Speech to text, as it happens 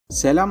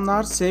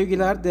Selamlar,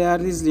 sevgiler,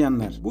 değerli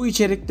izleyenler. Bu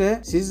içerikte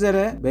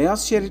sizlere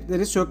beyaz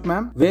şeritleri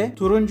sökmem ve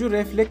turuncu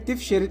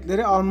reflektif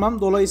şeritleri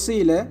almam dolayısı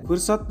ile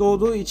fırsat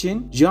doğduğu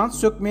için jant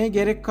sökmeye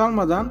gerek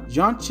kalmadan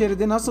jant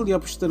şeridi nasıl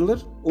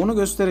yapıştırılır onu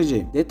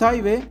göstereceğim.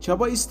 Detay ve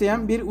çaba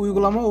isteyen bir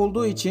uygulama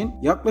olduğu için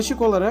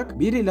yaklaşık olarak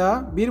 1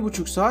 ila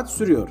 1,5 saat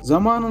sürüyor.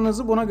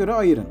 Zamanınızı buna göre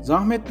ayırın.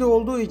 Zahmetli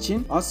olduğu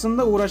için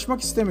aslında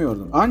uğraşmak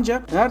istemiyordum.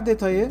 Ancak her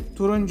detayı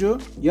turuncu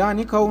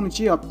yani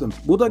kavuniçi yaptım.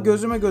 Bu da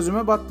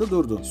gözüme battı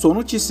durdu.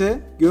 Sonuç ise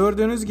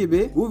gördüğünüz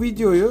gibi bu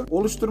videoyu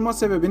oluşturma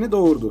sebebini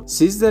doğurdu.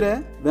 Sizlere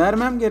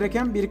vermem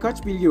gereken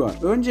birkaç bilgi var.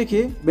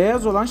 Önceki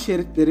beyaz olan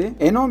şeritleri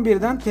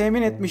N11'den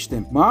temin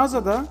etmiştim.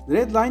 Mağazada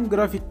Redline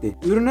grafikti.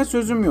 Ürüne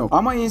sözüm yok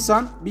ama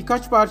insan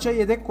birkaç parça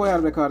yedek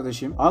koyar be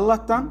kardeşim.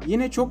 Allah'tan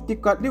yine çok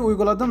dikkatli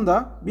uyguladım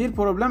da bir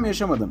problem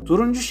yaşamadım.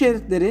 Turuncu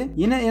şeritleri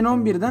yine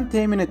N11'den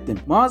temin ettim.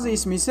 Mağaza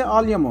ismi ise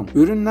Alyamon.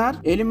 Ürünler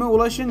elime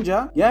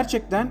ulaşınca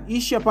gerçekten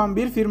iş yapan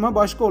bir firma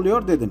başka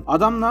oluyor dedim.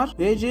 Adamlar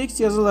PCX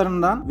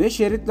yazılarından ve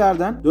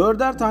şeritlerden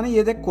 4'er tane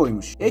yedek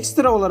koymuş.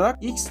 Ekstra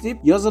olarak X tip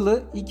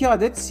yazılı 2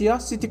 adet siyah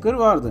sticker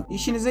vardı.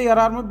 İşinize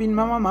yarar mı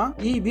bilmem ama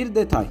iyi bir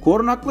detay.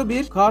 Korunaklı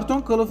bir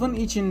karton kılıfın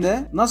içinde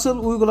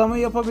nasıl uygulama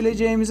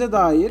yapabileceğimize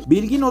dair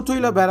bilgi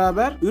notuyla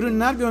beraber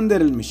ürünler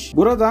gönderilmiş.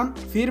 Buradan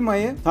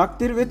firmayı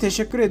takdir ve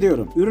teşekkür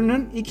ediyorum.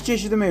 Ürünün 2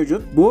 çeşidi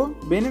mevcut. Bu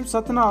benim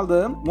satın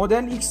aldığım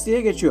model X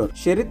diye geçiyor.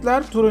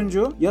 Şeritler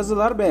turuncu,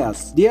 yazılar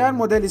beyaz. Diğer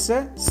model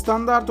ise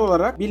standart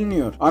olarak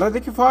biliniyor.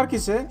 Aradaki fark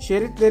ise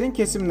şeritlerin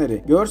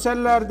kesimleri.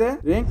 Görsellerde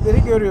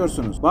renkleri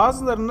görüyorsunuz.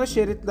 Bazılarında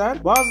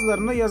şeritler,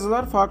 bazılarında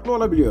yazılar farklı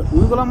olabiliyor.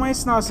 Uygulama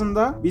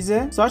esnasında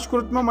bize saç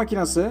kurutma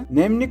makinesi,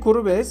 nemli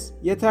kuru bez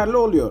yeterli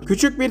oluyor.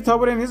 Küçük bir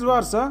tabureniz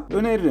varsa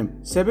öneririm.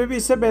 Sebebi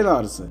ise bel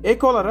ağrısı.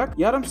 Ek olarak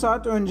yarım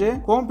saat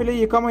önce komple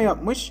yıkama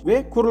yapmış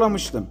ve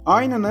kurulamıştım.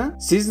 Aynını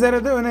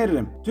sizlere de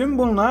öneririm. Tüm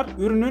bunlar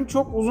ürünün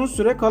çok uzun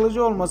süre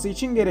kalıcı olması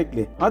için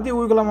gerekli. Hadi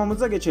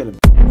uygulamamıza geçelim.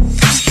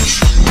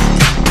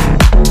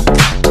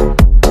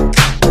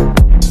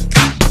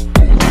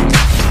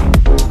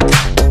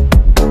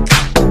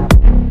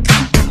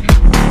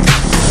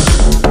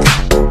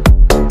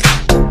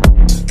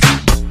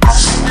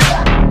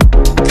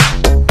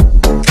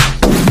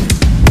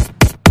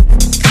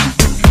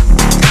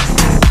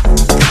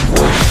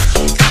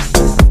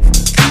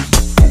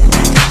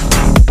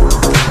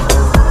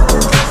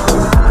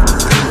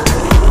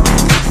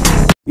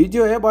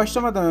 Videoya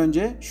başlamadan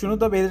önce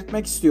şunu da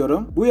belirtmek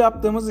istiyorum. Bu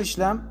yaptığımız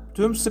işlem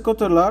tüm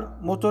scooterlar,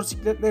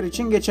 motosikletler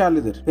için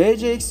geçerlidir.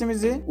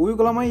 PCX'imizi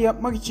uygulamayı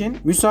yapmak için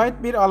müsait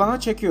bir alana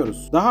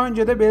çekiyoruz. Daha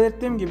önce de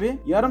belirttiğim gibi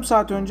yarım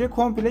saat önce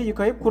komple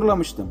yıkayıp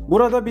kurulamıştım.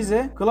 Burada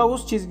bize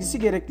kılavuz çizgisi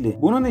gerekli.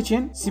 Bunun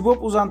için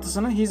sibop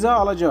uzantısını hiza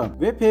alacağım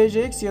ve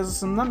PCX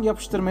yazısından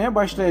yapıştırmaya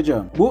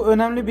başlayacağım. Bu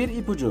önemli bir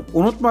ipucu.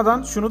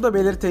 Unutmadan şunu da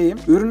belirteyim.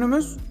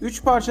 Ürünümüz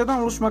 3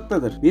 parçadan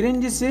oluşmaktadır.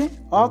 Birincisi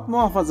alt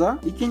muhafaza,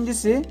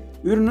 ikincisi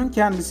ürünün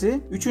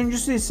kendisi,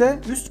 üçüncüsü ise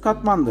üst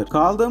katmandır.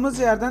 Kaldığımız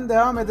yerden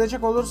devam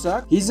edecek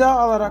olursak hiza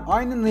alarak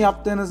aynını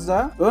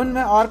yaptığınızda ön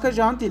ve arka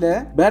jant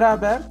ile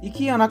beraber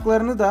iki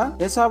yanaklarını da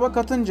hesaba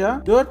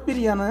katınca dört bir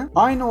yanı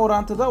aynı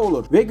orantıda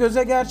olur ve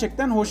göze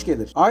gerçekten hoş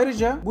gelir.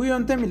 Ayrıca bu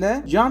yöntem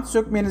ile jant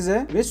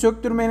sökmenize ve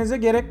söktürmenize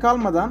gerek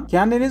kalmadan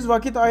kendiniz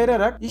vakit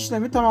ayırarak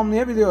işlemi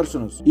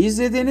tamamlayabiliyorsunuz.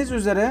 İzlediğiniz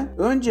üzere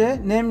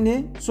önce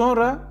nemli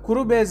sonra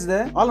kuru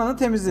bezle alanı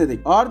temizledik.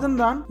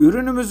 Ardından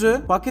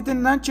ürünümüzü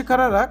paketinden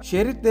çıkararak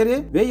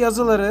şeritleri ve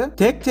yazıları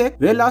tek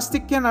tek ve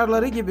lastik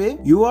kenarları gibi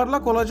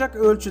yuvarlak olacak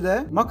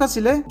ölçüde makas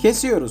ile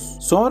kesiyoruz.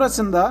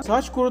 Sonrasında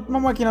saç kurutma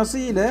makinesi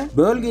ile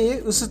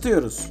bölgeyi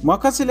ısıtıyoruz.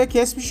 Makas ile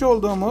kesmiş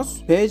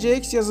olduğumuz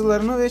PCX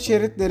yazılarını ve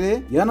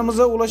şeritleri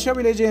yanımıza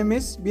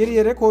ulaşabileceğimiz bir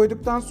yere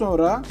koyduktan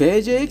sonra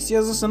PCX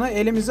yazısını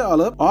elimize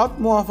alıp alt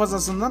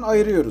muhafazasından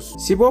ayırıyoruz.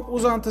 Sibop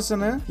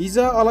uzantısını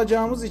hiza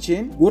alacağımız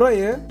için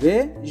burayı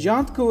ve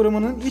jant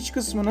kıvrımının iç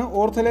kısmını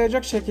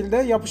ortalayacak şekilde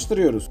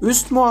yapıştırıyoruz.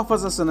 Üst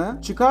muhafazasını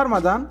çıkarmadan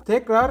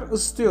tekrar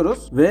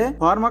ısıtıyoruz ve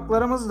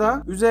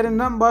parmaklarımızla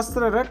üzerinden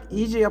bastırarak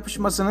iyice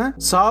yapışmasını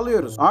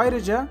sağlıyoruz.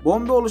 Ayrıca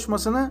bombe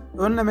oluşmasını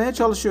önlemeye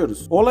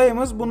çalışıyoruz.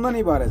 Olayımız bundan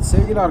ibaret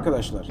sevgili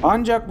arkadaşlar.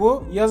 Ancak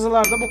bu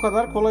yazılarda bu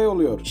kadar kolay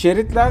oluyor.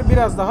 Şeritler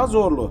biraz daha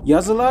zorlu.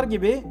 Yazılar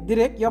gibi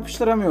direkt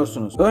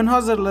yapıştıramıyorsunuz. Ön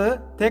hazırlığı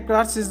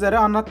tekrar sizlere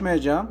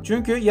anlatmayacağım.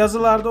 Çünkü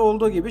yazılarda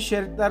olduğu gibi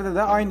şeritlerde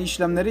de aynı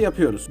işlemleri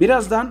yapıyoruz.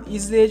 Birazdan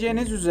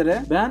izleyeceğiniz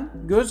üzere ben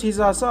göz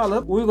hizası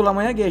alıp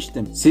uygulamaya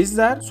geçtim.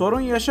 Sizler sorun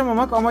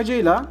yaşamamak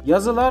amacıyla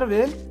yazılar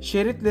ve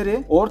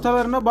şeritleri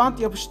ortalarına bant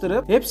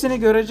yapıştırıp hepsini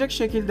görecek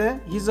şekilde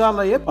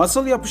hizalayıp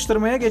asıl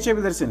yapıştırmaya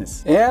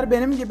geçebilirsiniz. Eğer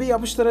benim gibi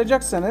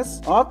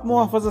yapıştıracaksanız alt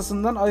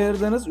muhafazasından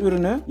ayırdığınız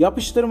ürünü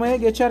yapıştırmaya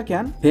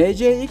geçerken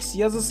PCX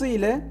yazısı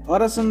ile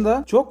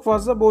arasında çok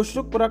fazla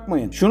boşluk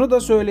bırakmayın. Şunu da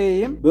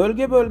söyleyeyim.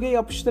 Bölge bölge bölge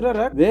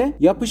yapıştırarak ve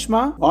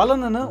yapışma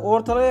alanını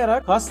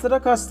ortalayarak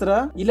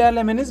kastıra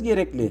ilerlemeniz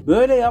gerekli.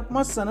 Böyle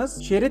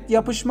yapmazsanız şerit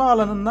yapışma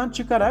alanından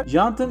çıkarak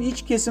jantın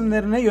iç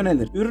kesimlerine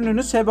yönelir.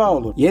 Ürününüz heba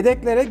olur.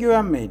 Yedeklere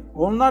güvenmeyin.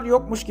 Onlar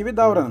yokmuş gibi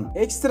davranın.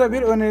 Ekstra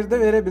bir öneri de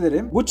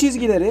verebilirim. Bu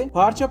çizgileri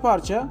parça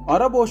parça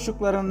ara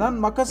boşluklarından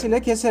makas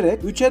ile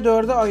keserek 3'e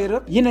 4'e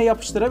ayırıp yine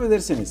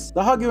yapıştırabilirsiniz.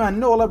 Daha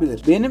güvenli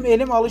olabilir. Benim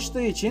elim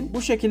alıştığı için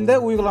bu şekilde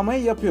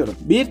uygulamayı yapıyorum.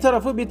 Bir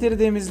tarafı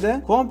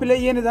bitirdiğimizde komple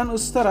yeniden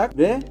ısıtarak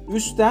ve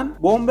üstten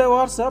bombe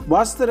varsa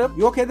bastırıp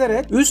yok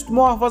ederek üst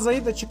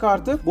muhafazayı da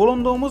çıkartıp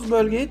bulunduğumuz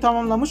bölgeyi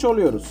tamamlamış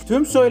oluyoruz.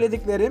 Tüm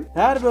söylediklerim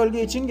her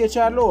bölge için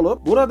geçerli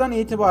olup buradan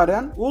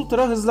itibaren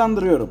ultra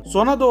hızlandırıyorum.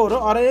 Sona doğru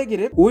araya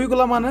girip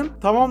uygulamanın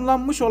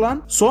tamamlanmış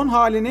olan son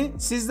halini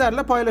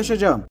sizlerle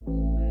paylaşacağım.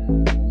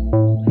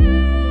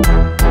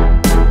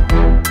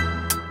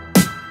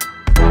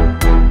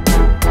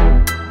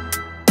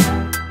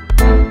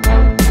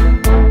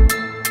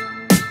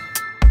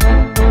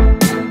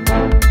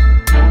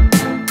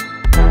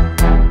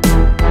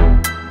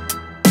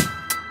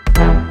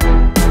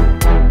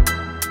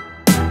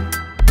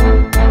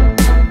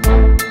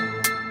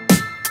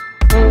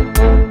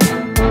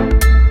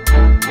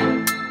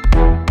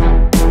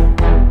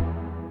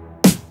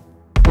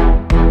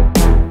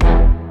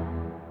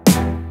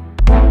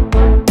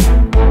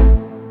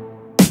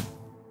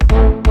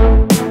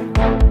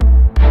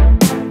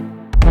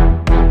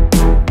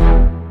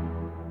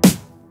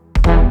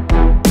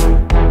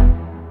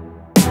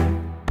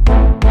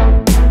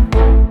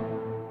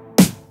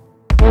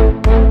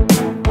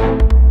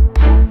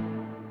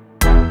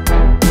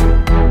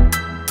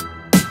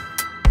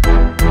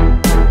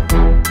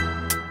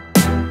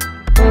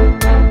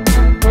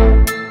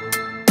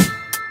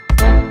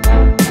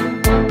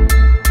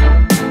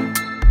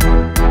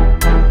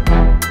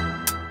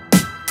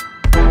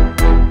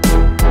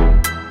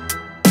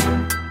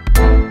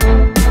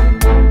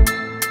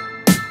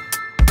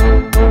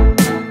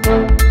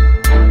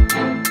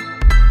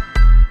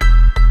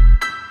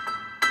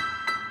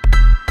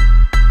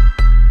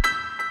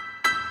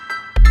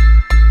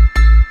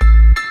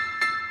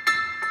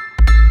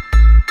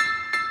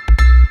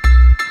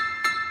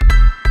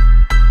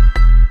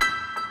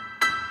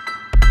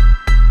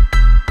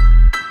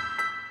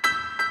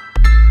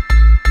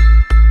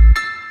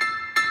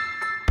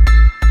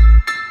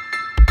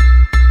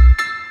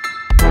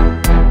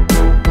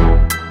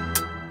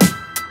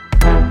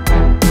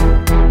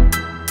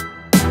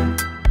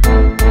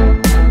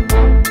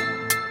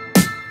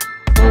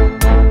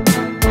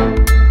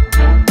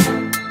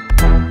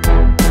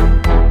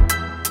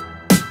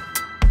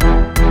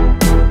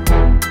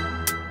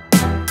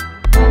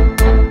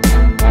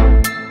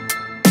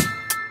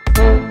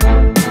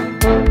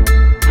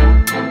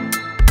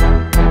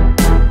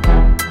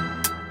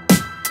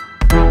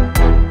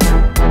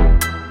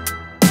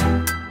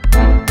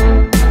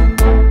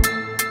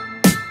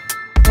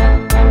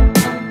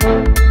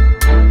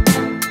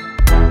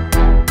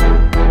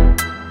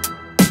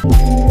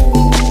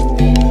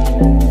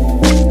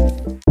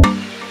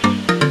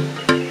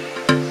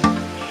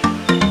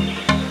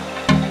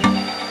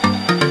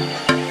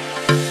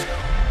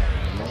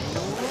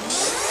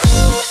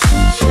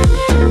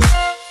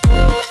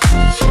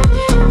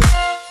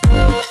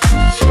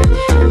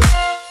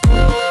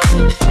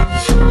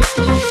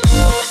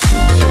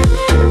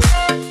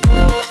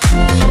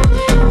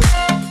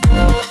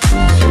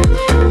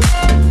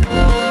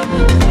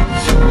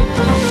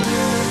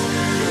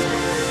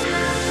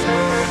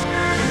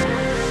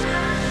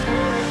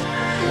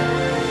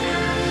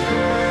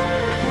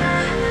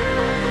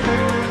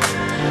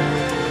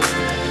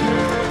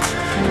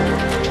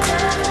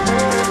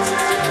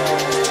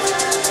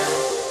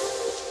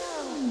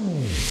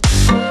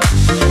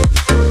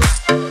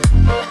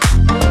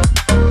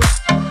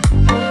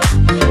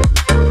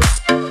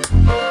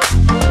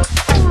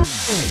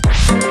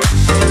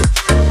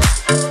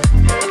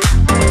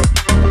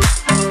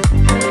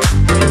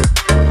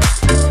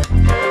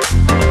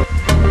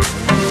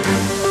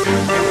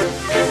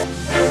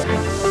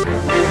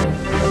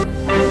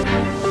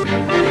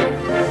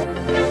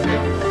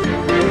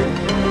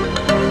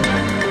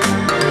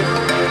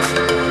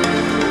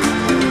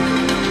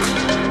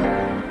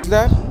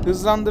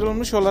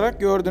 Hızlandırılmış olarak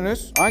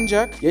gördünüz.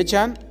 Ancak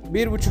geçen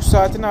 1,5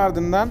 saatin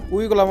ardından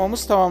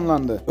uygulamamız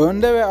tamamlandı.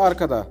 Önde ve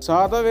arkada,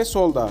 sağda ve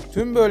solda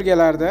tüm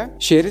bölgelerde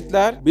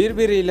şeritler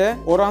birbiriyle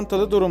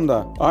orantılı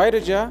durumda.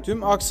 Ayrıca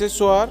tüm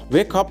aksesuar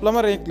ve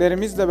kaplama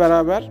renklerimizle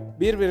beraber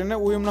birbirine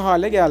uyumlu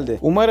hale geldi.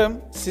 Umarım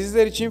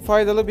sizler için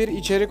faydalı bir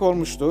içerik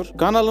olmuştur.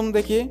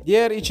 Kanalımdaki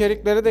diğer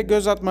içeriklere de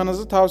göz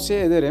atmanızı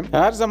tavsiye ederim.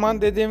 Her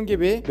zaman dediğim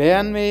gibi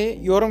beğenmeyi,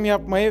 yorum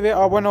yapmayı ve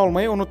abone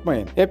olmayı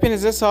unutmayın.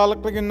 Hepinize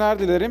sağlıklı günler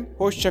dilerim.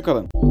 Hoşça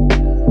kalın.